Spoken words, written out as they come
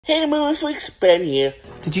Hey, movie freaks, Ben here.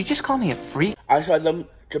 Did you just call me a freak? I saw the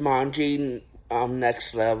Jumanji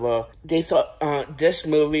next level. They thought this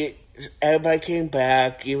movie, everybody came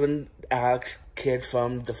back, even Alex kid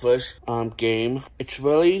from the first game. It's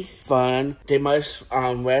really fun. They must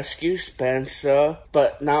rescue Spencer,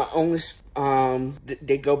 but not only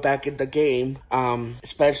they go back in the game.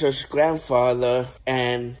 Spencer's grandfather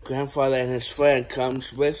and his friend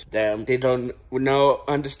comes with them. They don't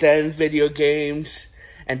understand video games.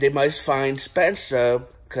 And they must find Spencer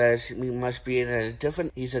because he must be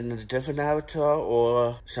he's in a different avatar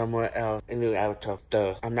or somewhere else, a new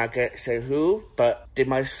avatar. I'm not gonna say who, but they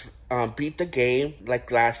must beat the game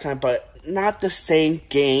like last time, but not the same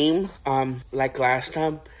game like last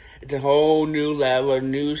time. It's a whole new level,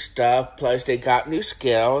 new stuff, plus they got new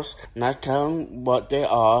skills. Not telling what they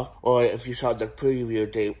are, or if you saw the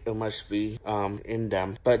preview, it must be in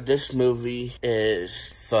them. But this movie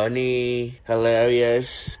is funny,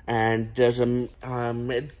 hilarious, and there's a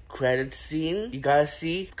mid-credit scene you gotta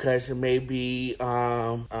see, because maybe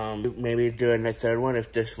during the third one,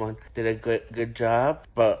 if this one did a good job,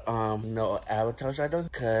 but no avatars, I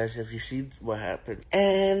don't, because if you see what happened.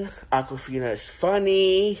 And Aquafina is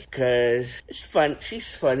funny, because it's fun.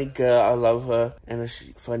 She's a funny girl. I love her, and a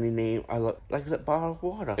funny name. I love like the bottle of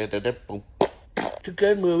water. It's a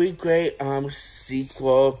good movie, great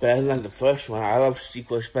sequel, better than the first one. I love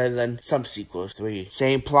sequels better than some sequels. 3.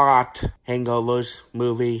 Same plot, Hangovers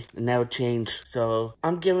movie, never changed. So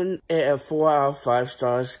I'm giving it a 4 out of 5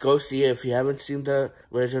 stars. Go see it if you haven't seen the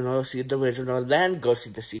original. See the original, then go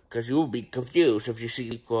see the sequel, because you will be confused if you see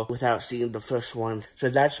the sequel without seeing the first one. So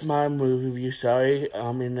that's my movie review. Sorry,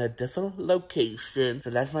 I'm in a different location.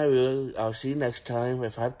 So that's my review. I'll see you next time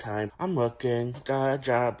if I have time. I'm working. Got a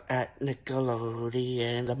job at Nickelodeon.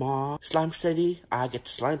 And the mall, Slime City, I get the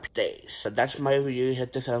slime days. So that's my review.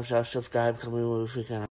 Hit the thumbs up, subscribe, come in, movie freaking out.